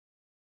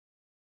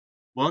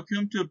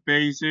Welcome to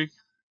Basic,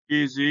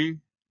 Easy,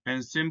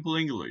 and Simple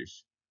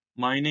English.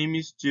 My name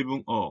is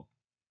Jibung Oh.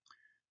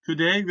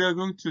 Today we are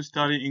going to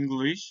study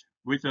English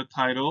with the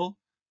title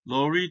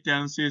Lori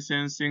Dances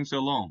and Sings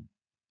Along.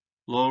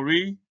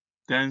 Lori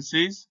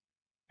dances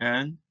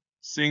and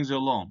sings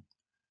along.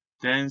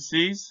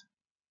 Dances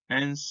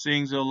and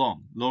sings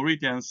along. Lori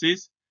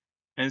dances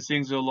and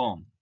sings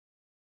along.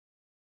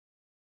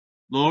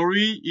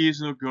 Lori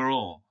is a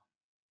girl.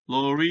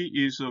 Lori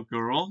is a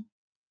girl.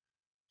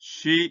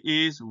 She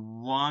is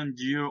 1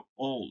 year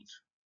old.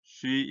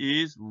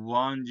 She is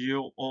 1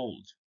 year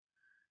old.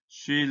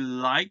 She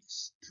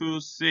likes to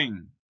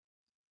sing.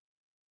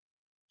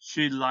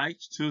 She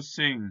likes to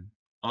sing.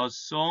 A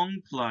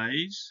song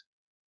plays.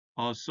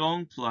 A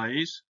song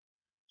plays.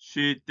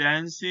 She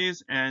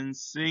dances and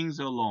sings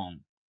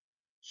along.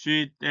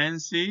 She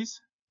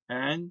dances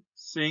and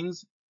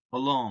sings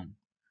along.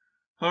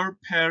 Her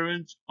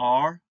parents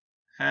are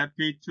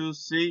happy to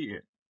see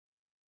it.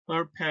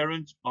 Her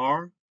parents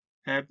are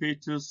happy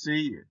to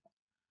see it.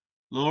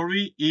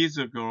 Lori is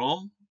a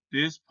girl.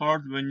 This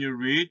part when you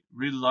read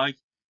like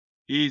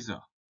is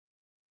a.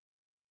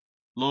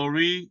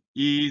 Lori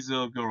is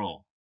a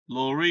girl.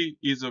 Lori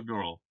is a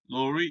girl.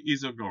 Lori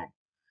is a girl.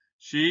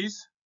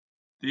 She's,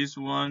 this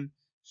one,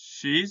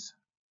 she's,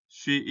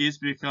 she is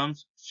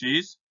becomes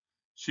she's.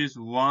 She's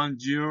 1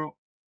 year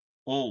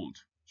old.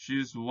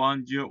 She's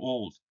 1 year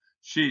old.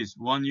 She's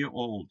 1 year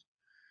old.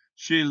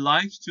 She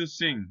likes to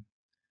sing.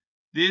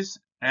 This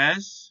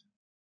S,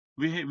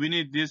 we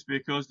need this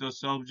because the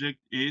subject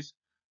is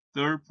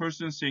third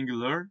person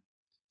singular.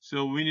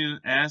 So we need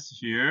an S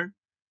here.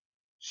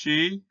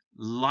 She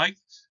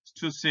likes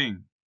to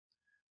sing.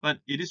 But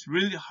it is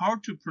really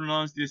hard to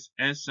pronounce this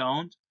S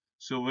sound.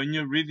 So when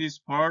you read this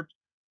part,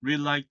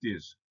 read like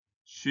this.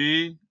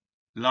 She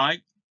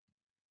likes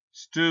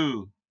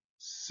to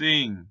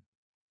sing.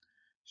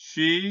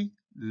 She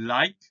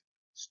likes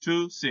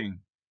to sing.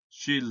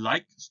 She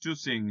likes to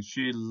sing.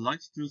 She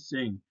likes to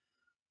sing.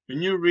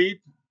 When you read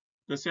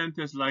the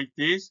sentence like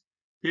this,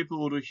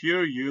 people will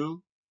hear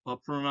you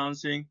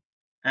pronouncing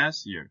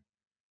S here.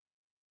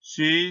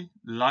 She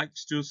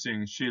likes to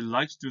sing. She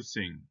likes to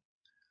sing.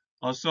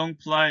 A song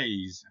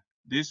plays.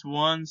 This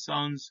one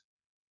sounds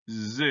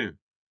Z.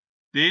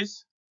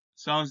 This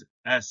sounds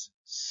S.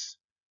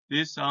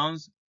 This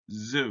sounds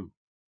Z.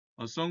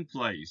 A song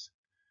plays.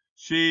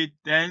 She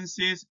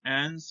dances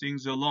and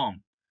sings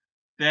along.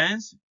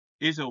 Dance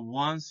is a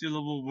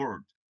one-syllable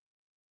word.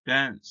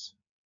 Dance.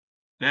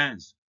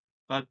 Dance.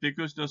 But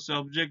because the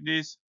subject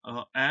is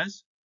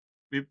S,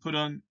 we put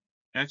an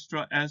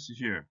extra S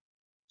here.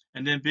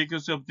 And then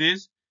because of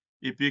this,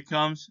 it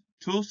becomes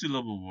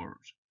two-syllable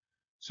words.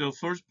 So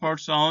first part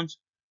sounds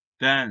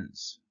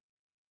dance.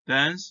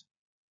 Dance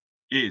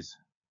is.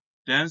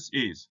 Dance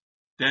is.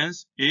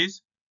 Dance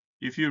is.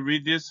 If you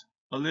read this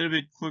a little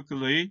bit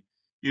quickly,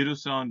 it'll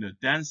sound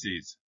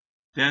dances.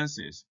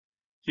 Dances.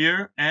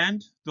 Here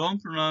and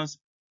don't pronounce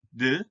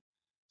the.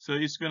 So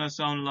it's gonna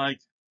sound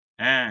like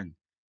and.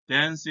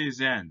 Dances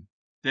and.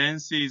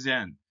 Dances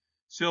and.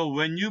 So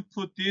when you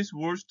put these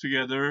words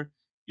together,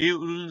 it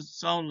will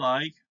sound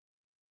like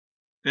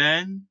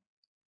then,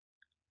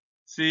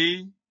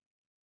 see,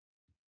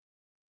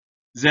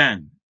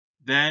 then,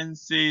 then,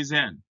 see,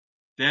 then,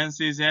 then,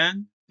 see,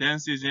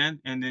 then,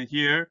 and then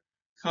here,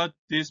 cut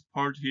this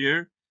part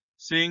here,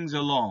 sings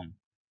along,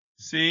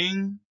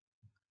 sing,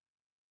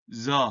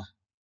 the,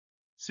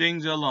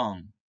 sings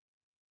along,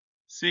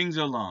 sings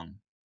along.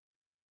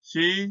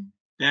 She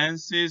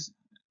dances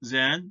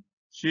then,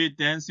 she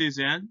dances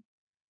and,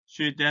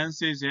 she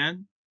dances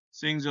and,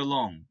 sings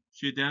along.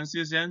 She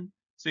dances and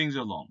sings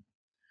along.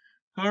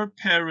 Her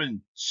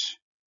parents,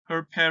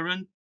 her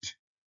parent,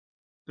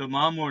 the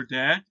mom or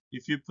dad,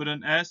 if you put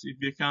an S, it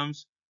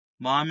becomes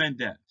mom and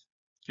dad.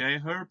 Okay,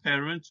 her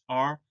parents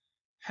are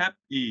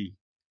happy,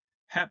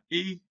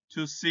 happy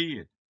to see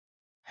it.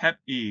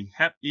 Happy,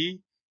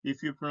 happy.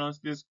 If you pronounce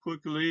this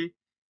quickly,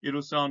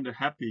 it'll sound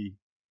happy.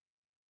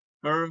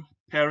 Her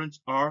parents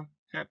are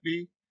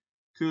happy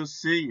to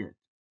see it.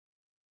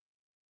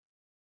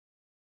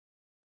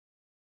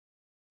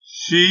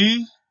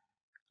 She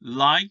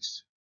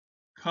likes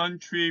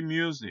country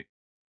music.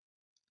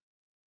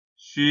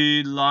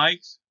 She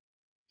likes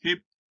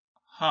hip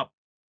hop.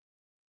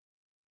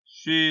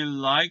 She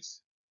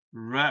likes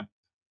rap.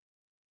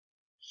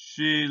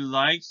 She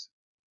likes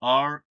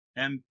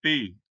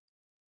R&B.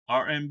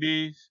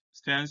 R&B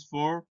stands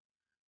for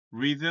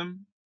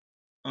rhythm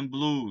and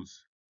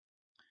blues.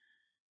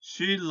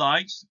 She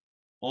likes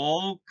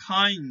all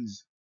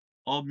kinds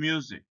of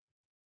music.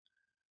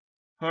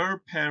 Her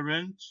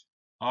parents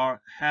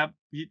are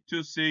happy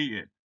to see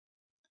it.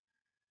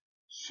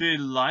 She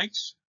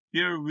likes,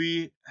 here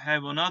we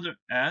have another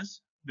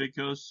S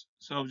because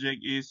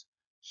subject is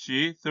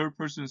she, third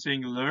person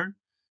singular.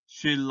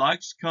 She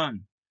likes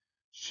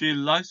She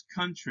likes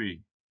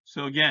country.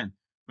 So again,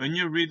 when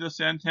you read the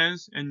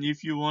sentence and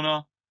if you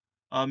wanna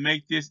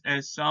make this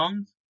as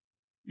sound,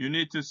 you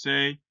need to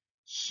say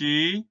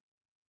she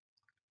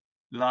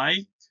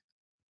liked,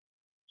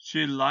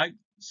 she liked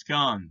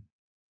scan.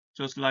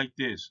 just like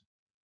this.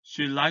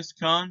 She likes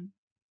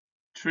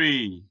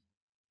country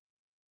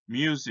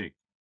music.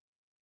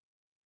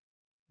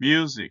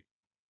 Music.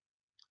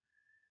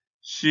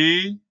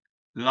 She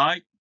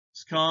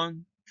likes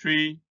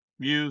country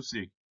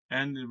music.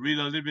 And read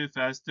a little bit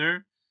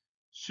faster.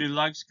 She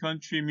likes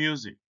country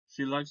music.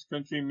 She likes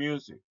country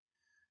music.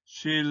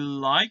 She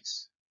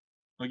likes,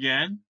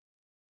 again,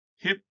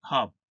 hip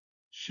hop.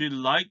 She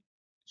likes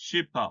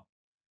hip hop.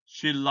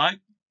 She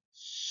likes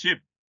hip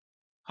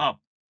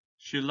hop.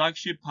 She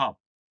likes hip hop.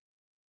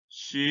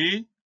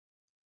 She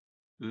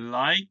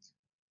like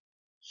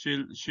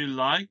she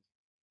like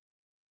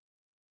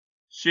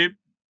hip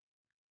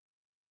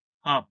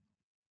hop.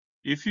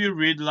 If you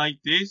read like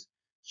this,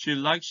 she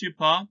likes hip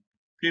hop,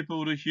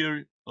 people would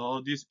hear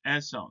this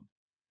S sound.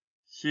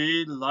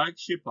 She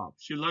likes hip hop.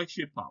 She likes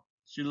hip hop.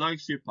 She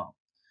likes hip hop.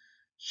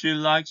 She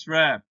likes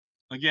rap.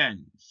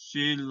 Again,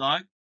 she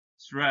likes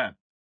rap.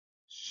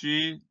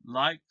 She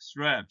likes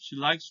rap. She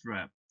likes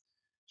rap.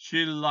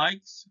 She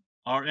likes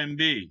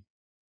R&B.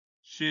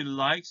 She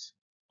likes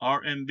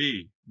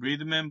R&B,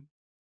 rhythm and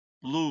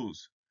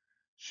blues.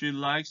 She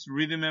likes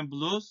rhythm and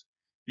blues.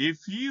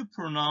 If you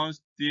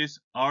pronounce this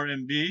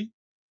R&B,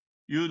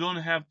 you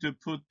don't have to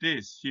put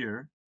this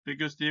here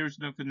because there is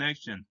no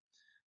connection.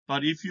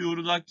 But if you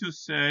would like to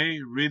say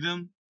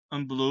rhythm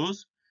and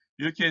blues,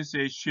 you can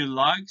say she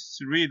likes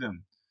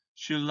rhythm.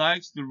 She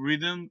likes the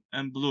rhythm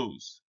and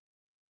blues.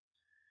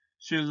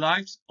 She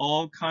likes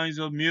all kinds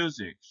of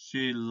music.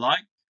 She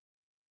likes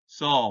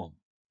soul.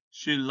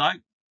 She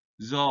likes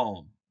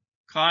soul.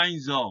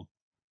 Kinds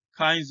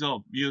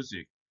of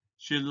music.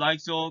 She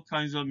likes all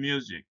kinds of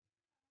music.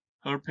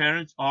 Her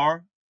parents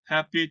are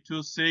happy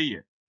to see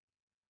it.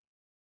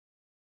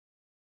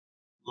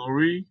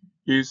 Lori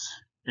is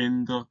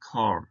in the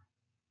car.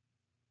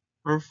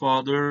 Her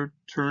father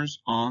turns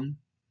on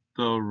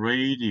the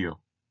radio.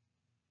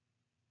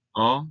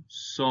 A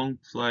song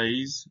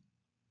plays.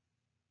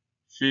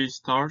 She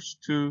starts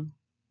to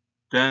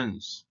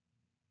dance.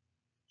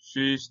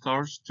 She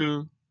starts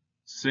to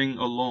sing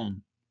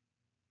along.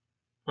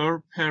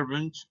 Her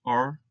parents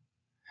are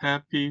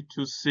happy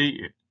to see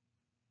it.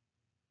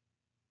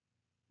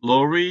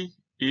 Lori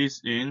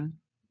is in.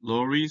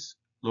 Lori's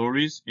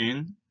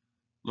in.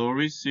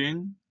 Lori's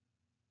in.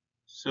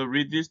 So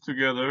read this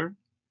together.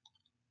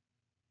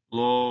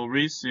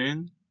 Lori's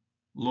in.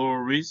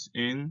 Lori's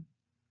in.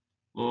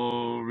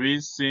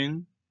 Lori's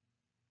in.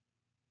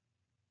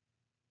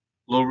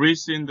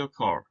 Lori's in the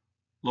car.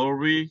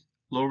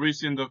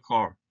 Lori's in the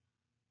car.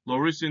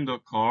 Lori's in the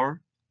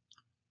car.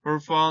 Her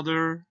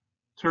father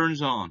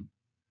turns on.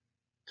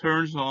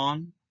 Turns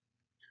on.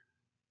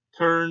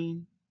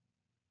 Turns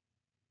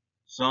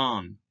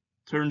on.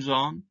 Turns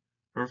on.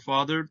 Her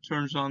father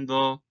turns on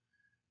the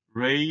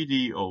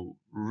radio.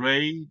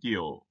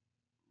 Radio.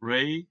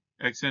 Ray,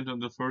 accent on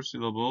the first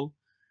syllable.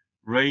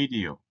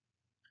 Radio.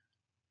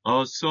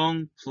 A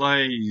song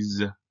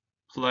plays.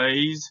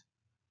 Plays.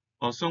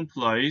 A song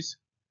plays.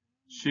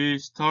 She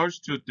starts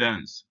to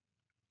dance.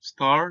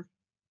 Start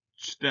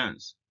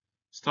dance.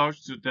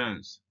 Starts to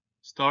dance.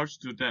 Starts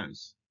to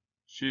dance.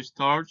 She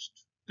starts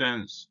to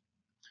dance.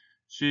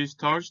 She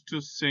starts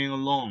to sing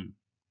along.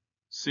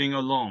 Sing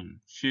along.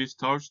 She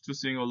starts to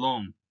sing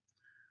along.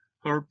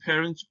 Her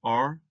parents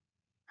are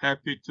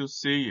happy to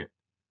see it.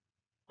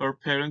 Her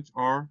parents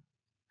are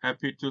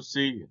happy to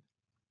see it.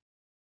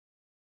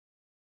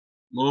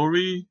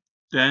 Lori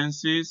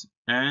dances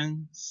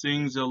and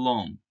sings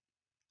along.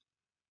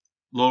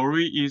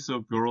 Lori is a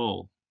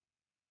girl.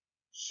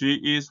 She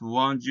is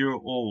 1 year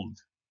old.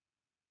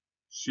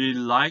 She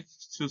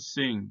likes to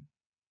sing.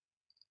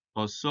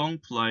 A song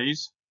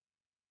plays.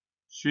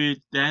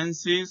 She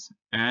dances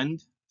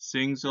and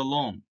sings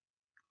along.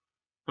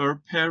 Her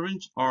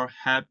parents are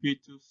happy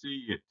to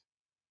see it.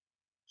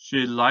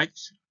 She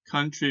likes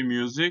country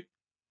music.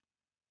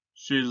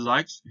 She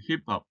likes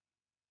hip hop.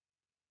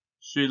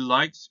 She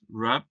likes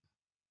rap.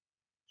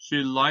 She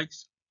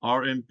likes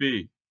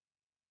R&B.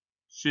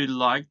 She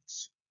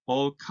likes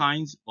all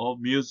kinds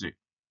of music.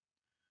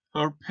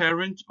 Her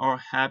parents are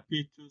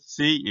happy to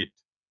see it.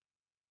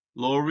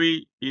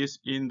 Lori is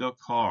in the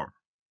car.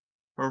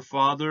 Her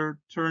father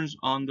turns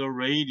on the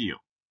radio.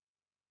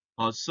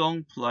 A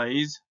song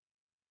plays.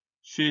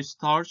 She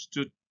starts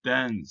to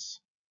dance.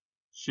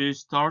 She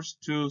starts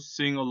to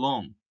sing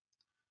along.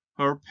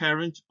 Her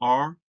parents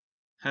are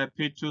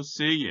happy to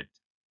see it.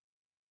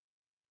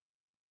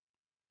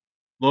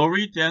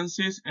 Lori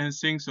dances and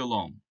sings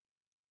along.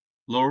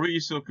 Lori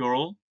is a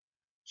girl.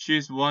 She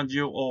is 1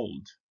 year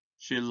old.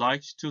 She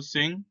likes to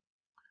sing.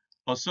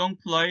 A song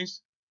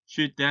plays.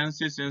 She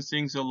dances and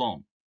sings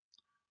along.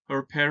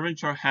 Her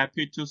parents are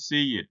happy to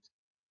see it.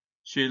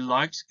 She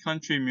likes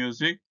country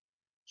music.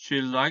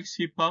 She likes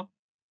hip hop.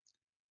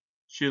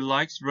 She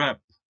likes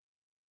rap.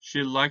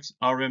 She likes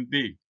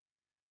R&B.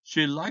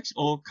 She likes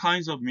all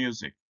kinds of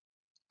music.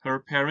 Her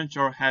parents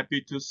are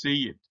happy to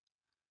see it.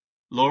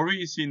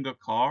 Lori is in the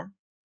car.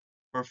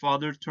 Her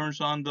father turns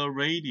on the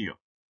radio.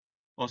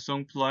 A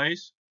song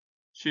plays.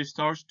 She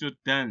starts to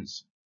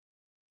dance.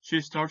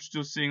 She starts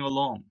to sing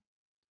along.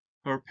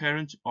 her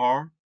parents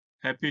are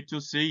happy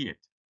to see it.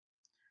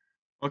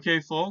 Okay,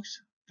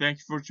 folks, thank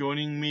you for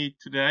joining me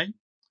today.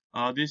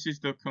 This is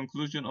the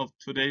conclusion of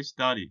today's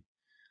study.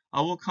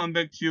 I will come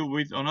back to you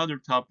with another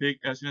topic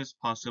as soon as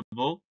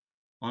possible.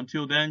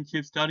 Until then,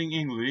 keep studying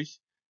English,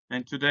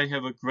 and today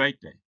have a great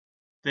day.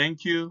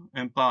 Thank you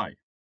and bye.